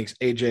 Steven thinks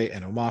AJ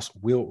and Omos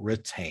will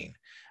retain.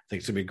 I think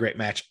it's going to be a great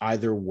match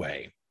either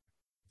way.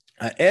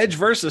 Edge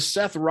versus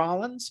Seth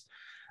Rollins.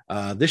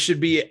 This should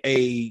be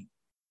a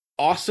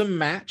awesome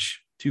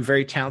match. Two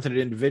very talented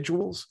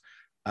individuals.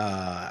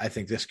 I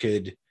think this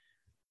could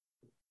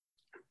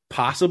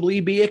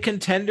possibly be a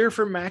contender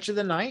for match of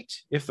the night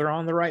if they're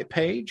on the right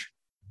page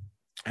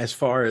as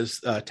far as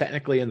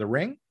technically in the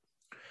ring.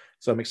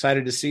 So I'm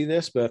excited to see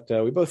this, but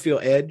we both feel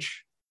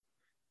Edge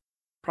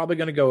probably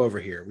going to go over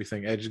here. We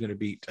think Edge is going to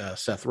beat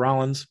Seth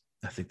Rollins.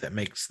 I think that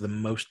makes the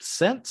most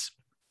sense.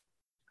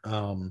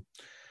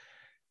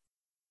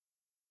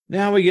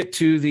 Now we get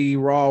to the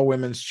Raw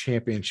Women's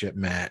Championship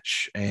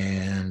match,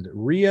 and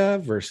Rhea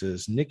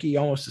versus Nikki,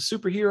 almost a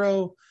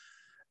superhero,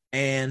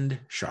 and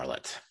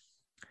Charlotte.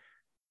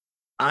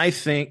 I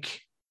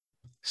think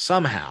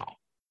somehow,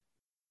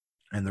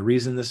 and the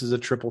reason this is a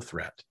triple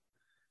threat,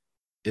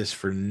 is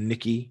for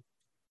Nikki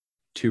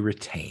to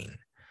retain.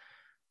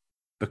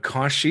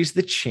 Because she's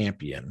the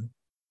champion,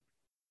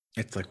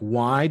 it's like,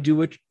 why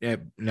do it?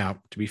 Now,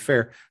 to be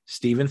fair,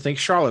 Steven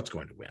thinks Charlotte's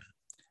going to win,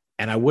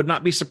 and I would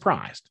not be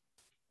surprised.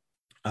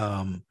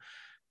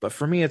 But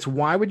for me, it's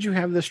why would you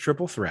have this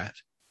triple threat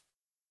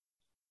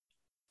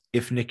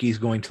if Nikki's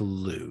going to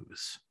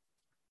lose?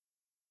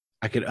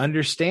 I could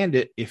understand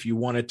it if you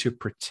wanted to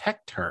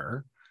protect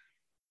her,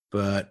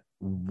 but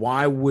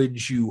why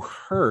would you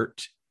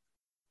hurt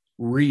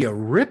Rhea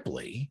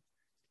Ripley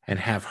and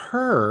have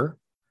her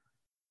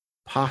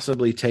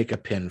possibly take a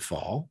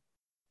pinfall?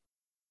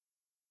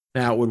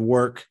 Now, it would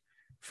work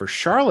for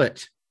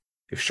Charlotte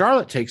if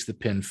Charlotte takes the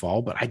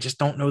pinfall, but I just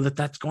don't know that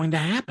that's going to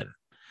happen.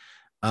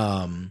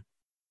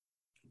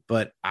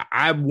 But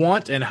I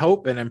want and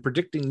hope, and I'm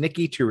predicting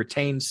Nikki to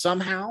retain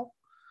somehow.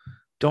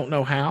 Don't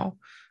know how.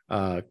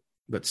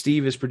 But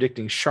Steve is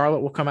predicting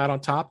Charlotte will come out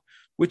on top,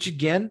 which,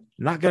 again,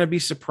 not going to be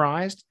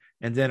surprised.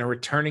 And then a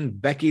returning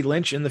Becky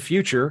Lynch in the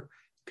future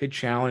could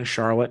challenge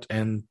Charlotte,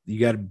 and you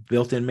got a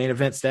built-in main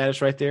event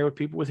status right there with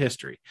people with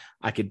history.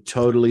 I could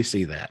totally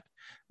see that.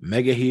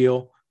 Mega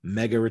heel,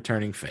 mega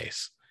returning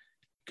face.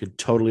 Could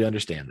totally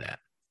understand that.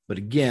 But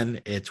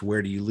again, it's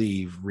where do you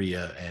leave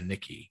Rhea and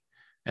Nikki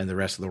and the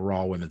rest of the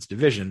Raw women's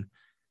division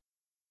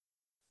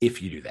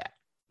if you do that?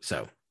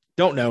 So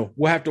don't know.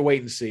 We'll have to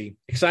wait and see.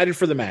 Excited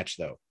for the match,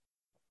 though.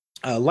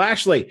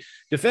 Lashley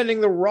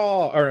defending the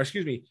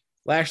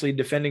Lashley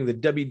defending the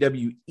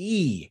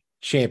WWE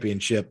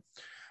Championship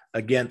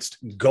against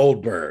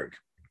Goldberg.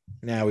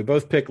 Now, we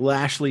both picked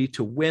Lashley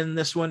to win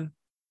this one,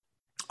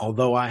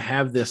 although I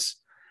have this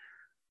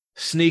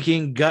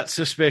sneaking gut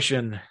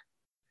suspicion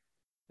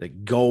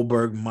that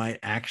Goldberg might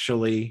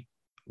actually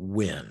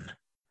win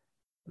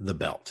the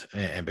belt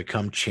and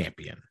become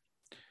champion.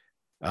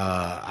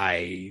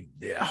 I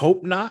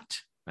hope not.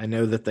 I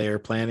know that they are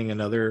planning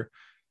another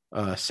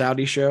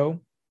Saudi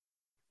show,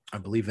 I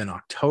believe in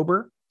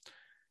October,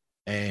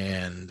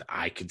 and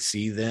I could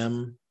see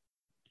them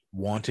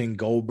wanting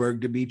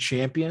Goldberg to be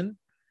champion,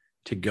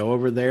 to go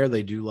over there.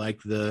 They do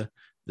like the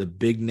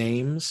big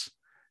names,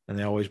 and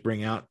they always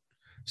bring out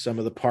some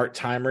of the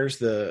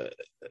part-timers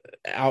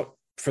out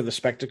for the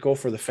spectacle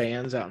for the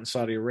fans out in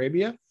Saudi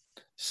Arabia.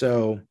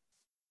 So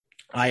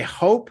I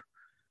hope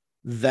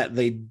that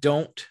they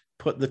don't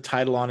put the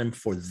title on him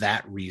for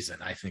that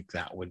reason. I think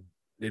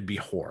it'd be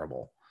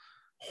horrible.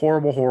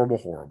 Horrible, horrible,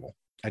 horrible.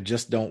 I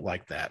just don't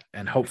like that.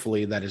 And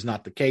hopefully that is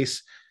not the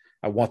case.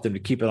 I want them to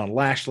keep it on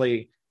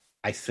Lashley.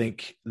 I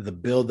think the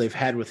build they've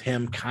had with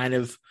him kind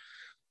of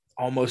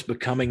almost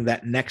becoming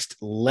that next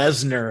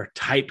Lesnar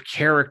type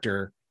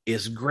character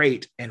is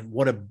great. And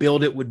what a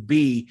build it would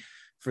be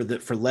for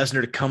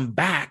Lesnar to come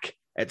back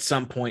at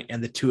some point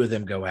and the two of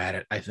them go at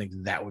it. I think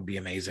that would be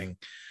amazing.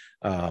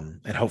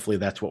 And hopefully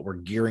that's what we're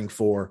gearing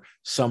for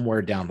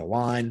somewhere down the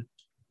line.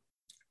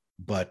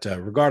 But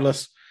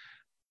regardless,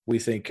 we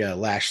think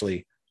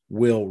Lashley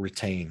will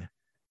retain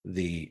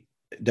the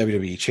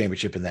WWE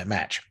Championship in that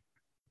match.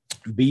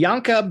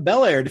 Bianca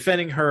Belair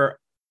defending her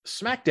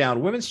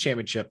SmackDown Women's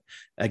Championship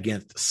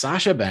against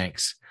Sasha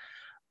Banks.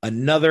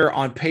 Another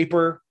on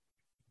paper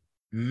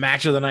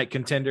match of the night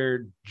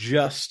contender,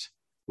 just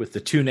with the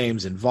two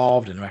names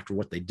involved, and after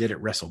what they did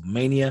at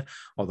WrestleMania,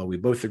 although we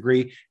both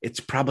agree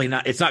it's not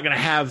going to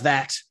have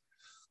that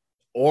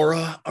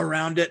aura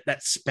around it,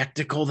 that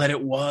spectacle that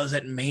it was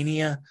at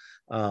Mania.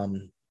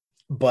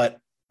 But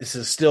this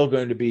is still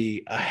going to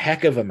be a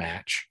heck of a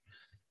match.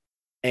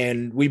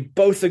 And we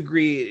both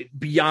agree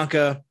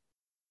Bianca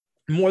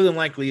more than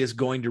likely is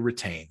going to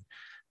retain.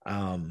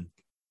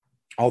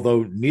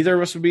 Although neither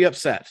of us would be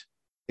upset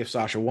if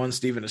Sasha won.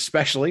 Steven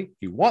especially.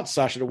 He wants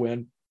Sasha to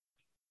win.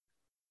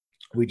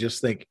 We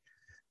just think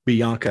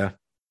Bianca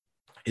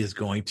is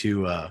going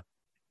to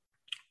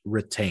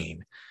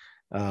retain.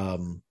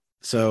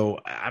 So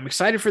I'm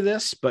excited for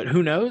this, but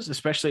who knows,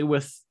 especially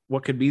with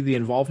what could be the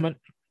involvement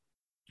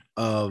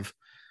of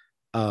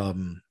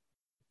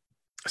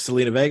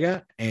Selena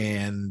Vega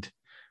and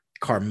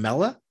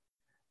Carmella.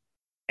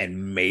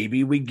 And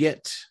maybe we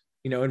get,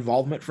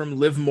 involvement from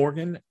Liv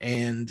Morgan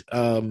and,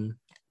 oh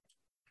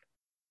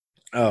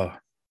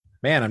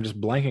man, I'm just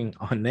blanking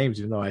on names,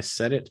 even though I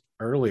said it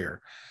earlier.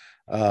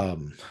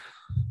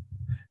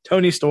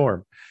 Tony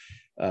Storm.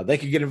 They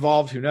could get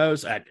involved. Who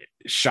knows?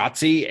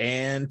 Shotzi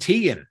and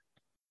Tegan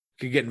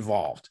could get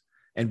involved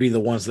and be the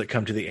ones that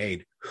come to the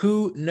aid.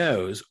 Who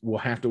knows? We'll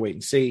have to wait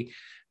and see.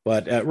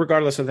 But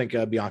regardless, I think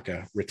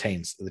Bianca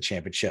retains the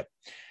championship.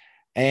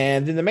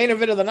 And in the main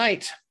event of the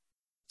night,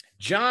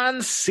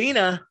 John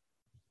Cena,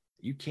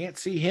 you can't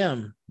see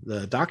him,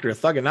 the Doctor of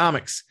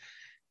Thugonomics,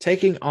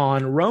 taking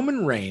on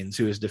Roman Reigns,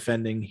 who is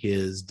defending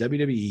his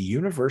WWE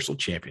Universal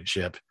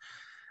Championship.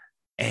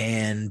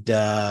 And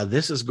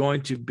this is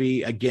going to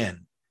be,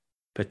 again,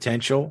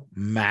 potential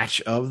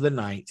match of the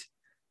night,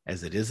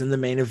 as it is in the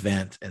main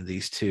event. And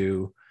these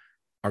two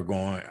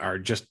are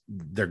just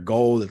their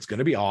goal. It's going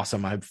to be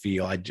awesome. I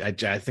feel, I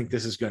think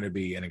this is going to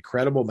be an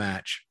incredible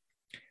match.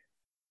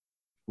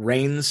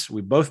 Reigns,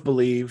 we both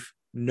believe,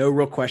 no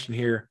real question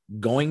here,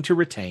 going to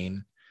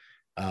retain.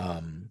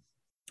 I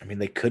mean,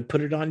 they could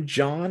put it on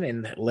John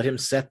and let him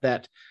set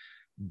that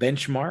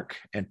benchmark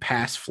and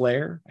pass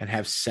Flair and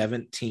have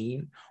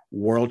 17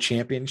 world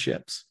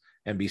championships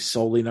and be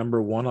solely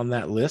number one on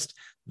that list.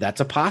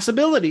 That's a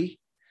possibility,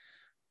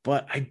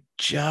 but I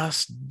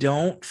just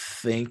don't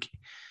think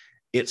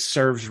it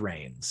serves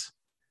Reigns.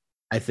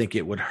 I think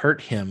it would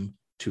hurt him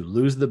to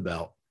lose the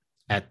belt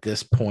at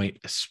this point,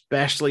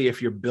 especially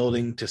if you're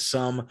building to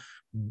some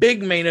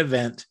big main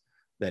event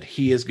that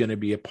he is going to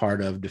be a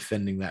part of,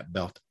 defending that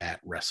belt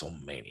at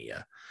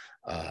WrestleMania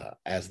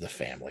as the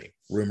family.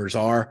 Rumors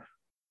are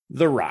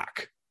The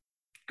Rock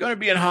going to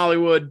be in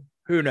Hollywood.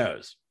 Who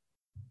knows?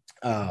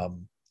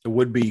 It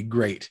would be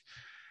great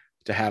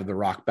to have The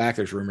Rock back.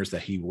 There's rumors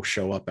that he will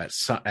show up at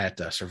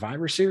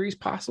Survivor Series,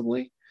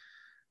 possibly.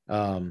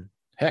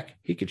 Heck,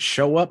 he could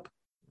show up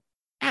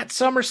at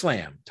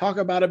SummerSlam. Talk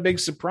about a big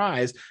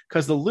surprise,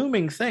 because the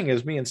looming thing,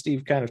 as me and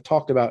Steve kind of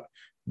talked about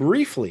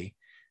briefly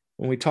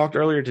when we talked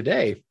earlier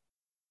today,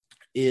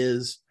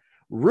 is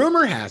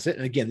rumor has it,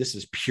 and again, this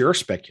is pure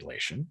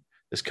speculation.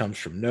 This comes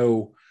from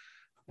no,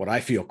 what I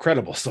feel,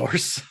 credible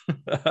source.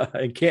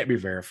 It can't be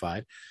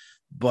verified.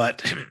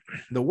 But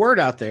the word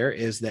out there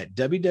is that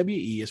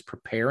WWE is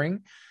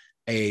preparing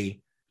a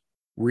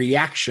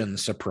reaction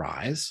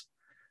surprise,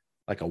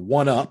 like a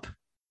one-up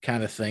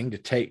kind of thing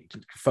to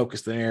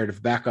focus the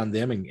narrative back on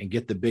them and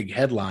get the big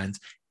headlines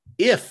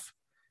if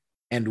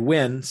and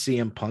when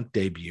CM Punk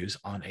debuts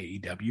on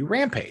AEW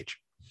Rampage.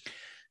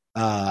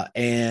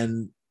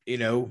 And, you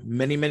know,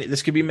 many,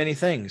 this could be many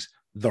things.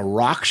 The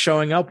Rock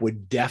showing up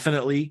would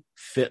definitely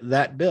fit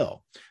that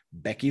bill.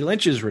 Becky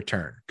Lynch's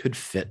return could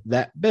fit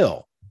that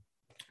bill.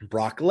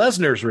 Brock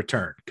Lesnar's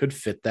return could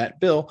fit that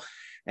bill.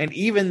 And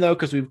even though,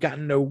 because we've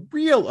gotten no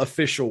real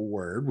official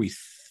word,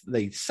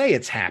 they say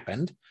it's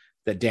happened,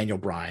 that Daniel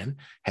Bryan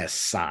has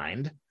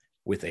signed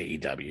with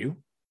AEW.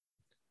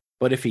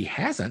 But if he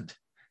hasn't,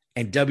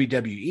 and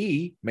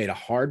WWE made a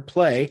hard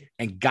play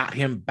and got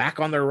him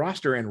back on their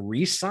roster and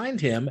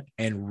re-signed him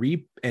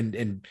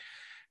and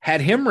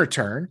had him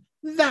return,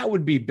 that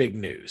would be big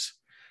news.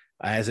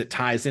 As it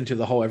ties into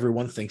the whole,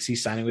 everyone thinks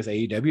he's signing with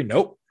AEW.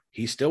 Nope,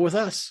 he's still with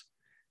us.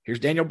 Here's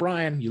Daniel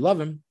Bryan. You love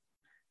him.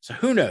 So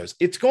who knows?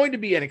 It's going to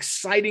be an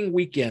exciting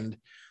weekend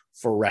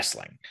for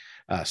wrestling.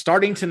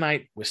 Starting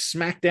tonight with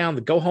SmackDown,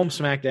 the go-home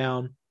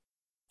SmackDown.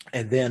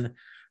 And then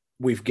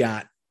we've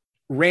got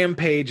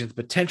Rampage and the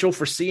potential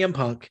for CM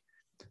Punk.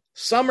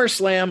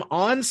 SummerSlam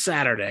on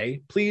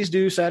Saturday. Please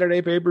do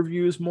Saturday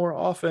pay-per-views more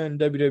often,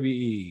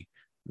 WWE.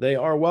 They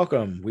are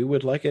welcome. We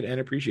would like it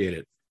and appreciate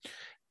it.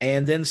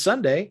 And then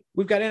Sunday,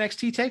 we've got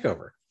NXT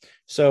TakeOver.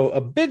 So a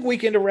big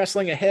weekend of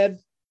wrestling ahead.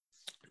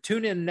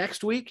 Tune in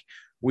next week.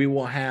 We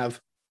will have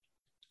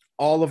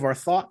all of our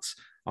thoughts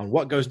on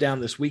what goes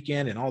down this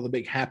weekend and all the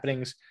big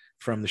happenings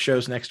from the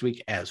shows next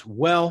week as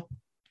well.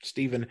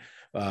 Stephen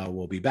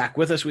will be back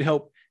with us, we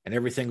hope, and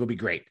everything will be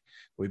great.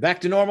 We'll be back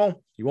to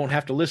normal. You won't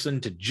have to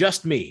listen to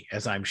just me,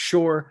 as I'm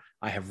sure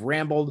I have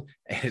rambled,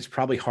 and it's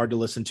probably hard to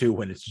listen to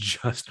when it's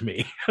just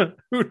me.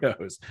 Who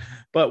knows?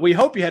 But we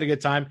hope you had a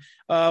good time.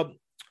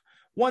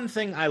 One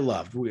thing I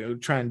loved, we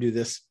try and do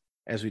this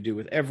as we do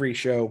with every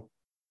show.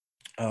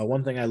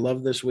 One thing I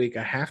love this week,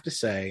 I have to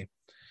say,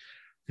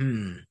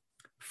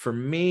 for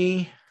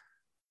me,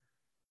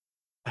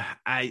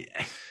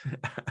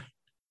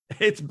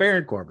 it's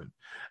Baron Corbin.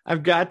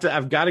 I've got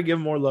to give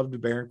more love to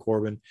Baron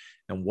Corbin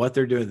and what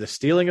they're doing. The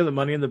stealing of the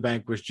Money in the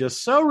Bank was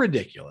just so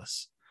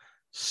ridiculous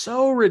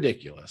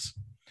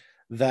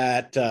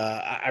that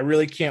I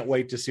really can't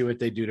wait to see what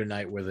they do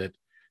tonight with it,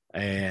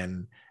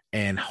 and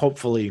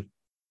hopefully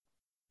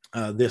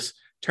this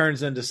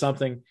turns into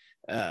something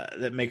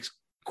that makes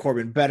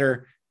Corbin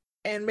better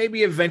and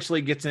maybe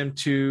eventually gets him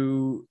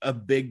to a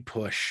big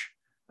push.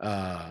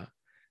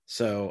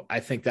 So I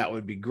think that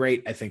would be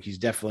great. I think he's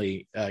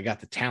definitely got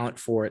the talent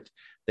for it.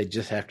 They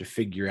just have to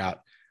figure out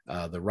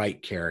the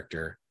right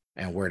character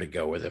and where to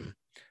go with him.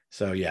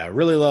 So yeah, I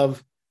really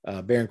love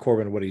Baron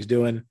Corbin, what he's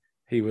doing.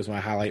 He was my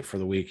highlight for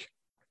the week.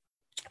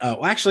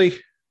 Well, actually,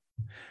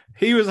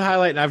 he was a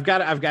highlight, and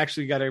I've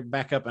actually got to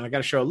back up, and I got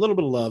to show a little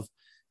bit of love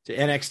to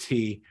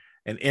NXT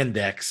and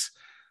Index.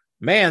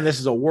 Man, this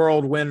is a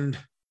whirlwind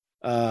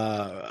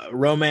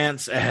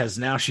romance, as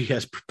now she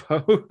has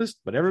proposed,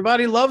 but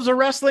everybody loves a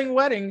wrestling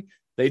wedding.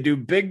 They do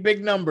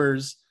big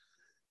numbers.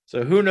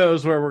 So who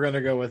knows where we're going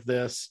to go with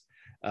this.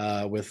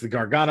 With the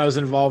Gargano's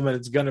involvement,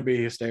 it's going to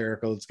be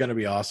hysterical. It's going to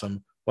be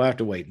awesome. We'll have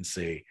to wait and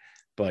see.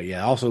 But yeah,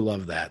 I also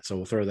love that. So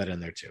we'll throw that in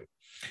there too.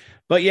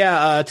 But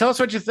yeah, tell us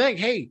what you think.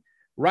 Hey,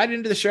 write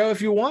into the show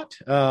if you want.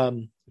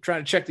 I'm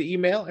trying to check the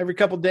email every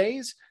couple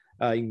days.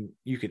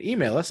 You can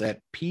email us at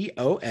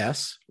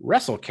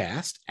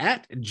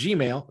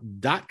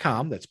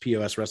poswrestlecast@gmail.com. That's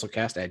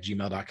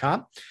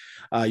poswrestlecast@gmail.com.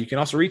 You can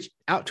also reach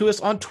out to us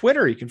on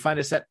Twitter. You can find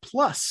us at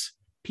plus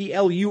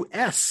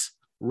PLUS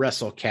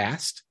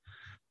WrestleCast,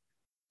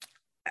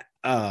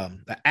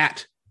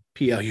 at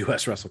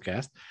PLUS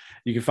WrestleCast.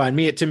 You can find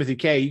me at Timothy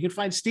K. You can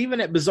find Steven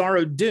at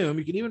Bizarro Doom.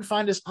 You can even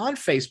find us on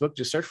Facebook.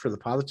 Just search for the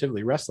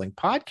Positively Wrestling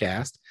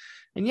Podcast.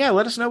 And yeah,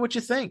 let us know what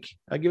you think.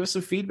 Give us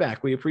some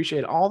feedback. We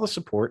appreciate all the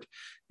support.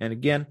 And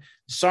again,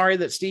 sorry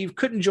that Steve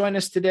couldn't join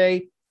us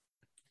today.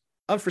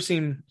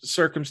 Unforeseen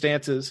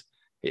circumstances.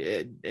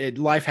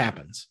 Life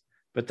happens,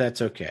 but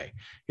that's okay.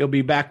 He'll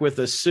be back with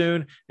us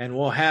soon, and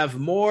we'll have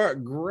more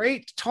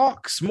great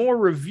talks, more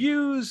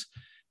reviews,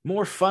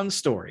 more fun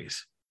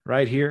stories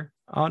right here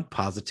on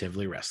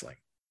Positively Wrestling.